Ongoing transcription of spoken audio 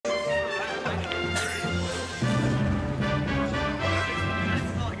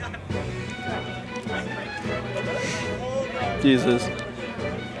Jesus.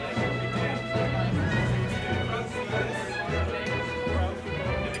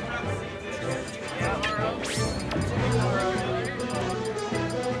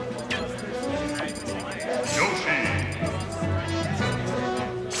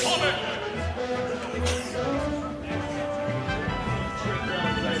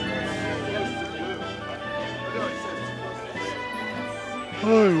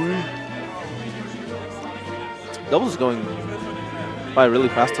 Doubles is going by really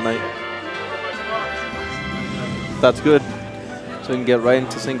fast tonight. That's good. So we can get right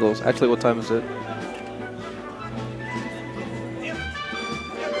into singles. Actually, what time is it?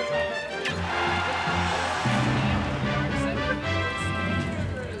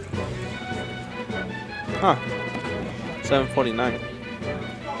 Huh. 7:49.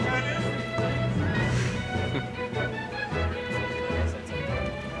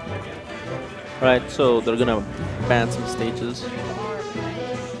 Right, so they're gonna ban some stages.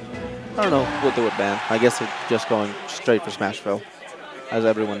 I don't know what they would ban. I guess they're just going straight for Smashville, as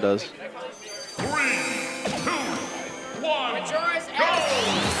everyone does. 3, 2, 1,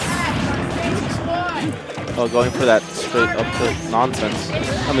 Oh, going for that straight up tilt nonsense.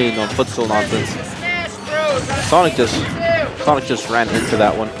 I mean, no, footstool nonsense. Sonic just ran into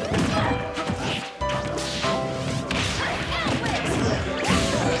that one.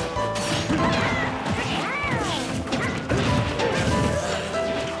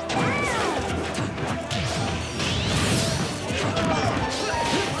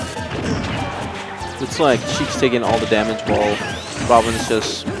 It's like Sheik's taking all the damage while Robin's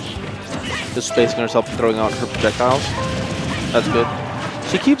just spacing herself and throwing out her projectiles. That's good.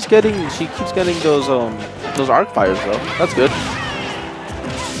 She keeps getting those arc fires though. That's good.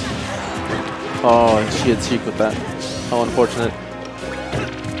 Oh, and she hit Sheik with that. How unfortunate.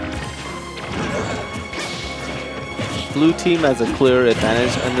 Blue team has a clear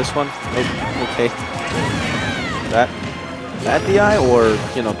advantage in this one. Oh, okay. That DI or,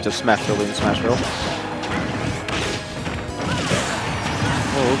 you know, just Smashville and Smashville.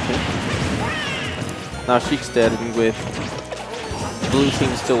 Oh, okay. Now Sheik's dead with blue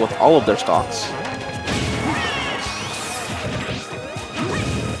team still with all of their stocks.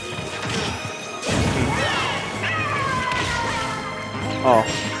 Oh,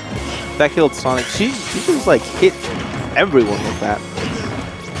 that killed Sonic. She just like hit everyone with that.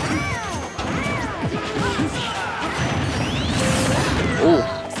 Oh.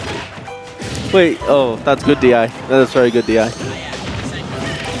 Wait, oh, that's good DI. That's very good DI.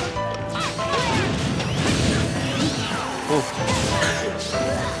 Oh.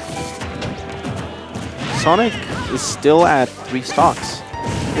 Sonic is still at 3 stocks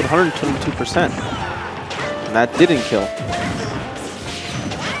with 122%. And that didn't kill.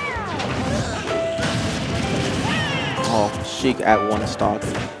 Oh, Sheik at 1 stock.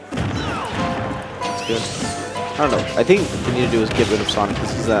 That's good. I don't know. I think what we need to do is get rid of Sonic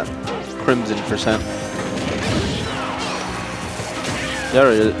because he's at crimson %.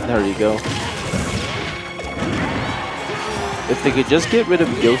 There you go. If they could just get rid of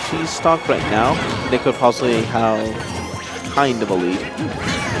Yoshi's stock right now, they could possibly have kind of a lead.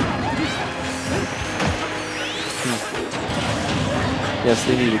 Yes,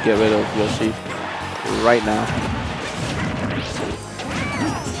 they need to get rid of Yoshi right now.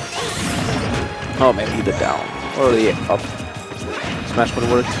 Oh, maybe the down. Or the up. Smash would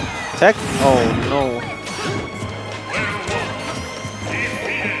have worked. Tech? Oh no.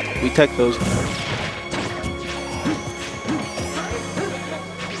 We tech those.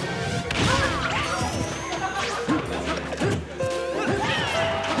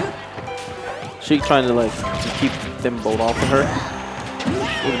 Sheik trying to like keep them both off of her.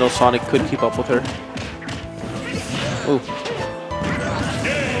 Even though Sonic could keep up with her. Ooh.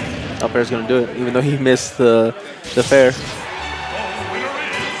 Up air's gonna do it, even though he missed the fair.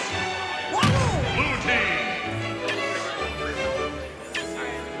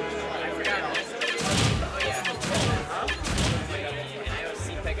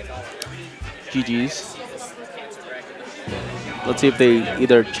 GG's. Let's see if they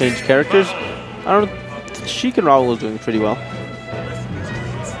either change characters. I don't know. Sheik and Raul is doing pretty well.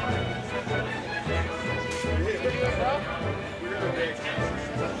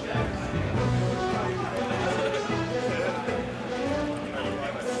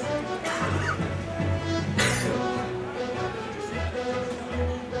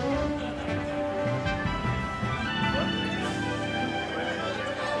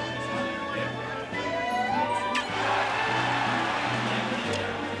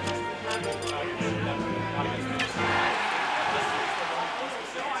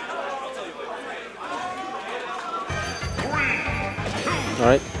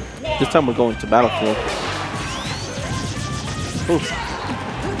 This time we're going to Battlefield. Ooh.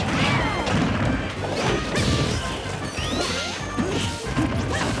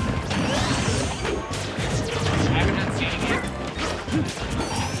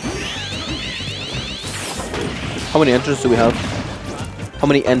 How many entrants do we have? How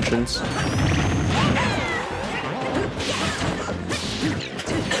many entrants?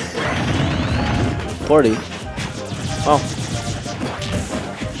 40. Oh.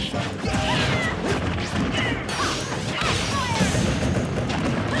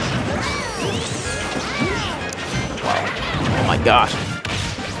 Wow. Oh my gosh.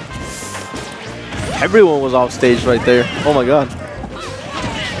 Everyone was off stage right there. Oh my god.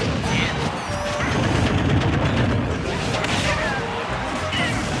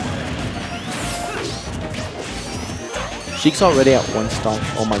 Sheik's already at 1 stock.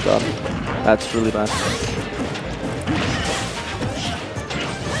 Oh my god. That's really bad.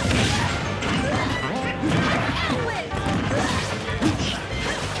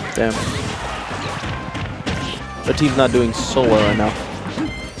 Damn. The team's not doing so well right now.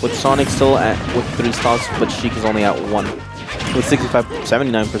 With Sonic still with 3 stocks, but Sheik is only at 1. With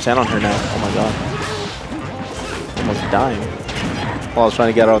 79% on her now. Oh my god. Almost dying. While I was trying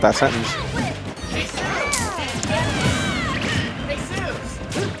to get out of that sentence.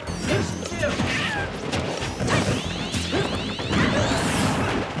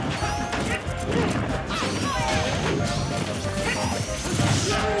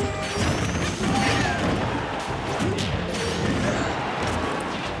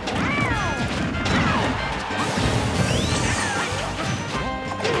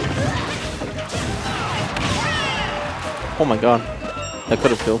 Oh my god, that could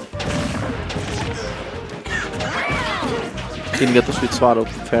have killed. Didn't get the sweet spot of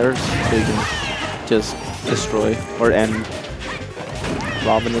Ferris, so you can just destroy or end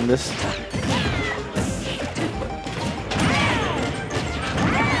Robin in this.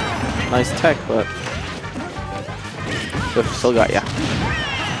 Nice tech, but Swift still got ya.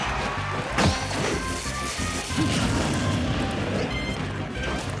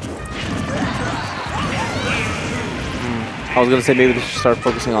 I was gonna say maybe they should start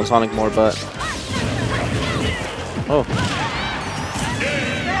focusing on Sonic more, but oh.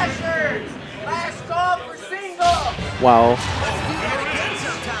 Last call for single. Wow.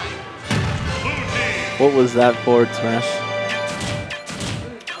 What was that forward smash?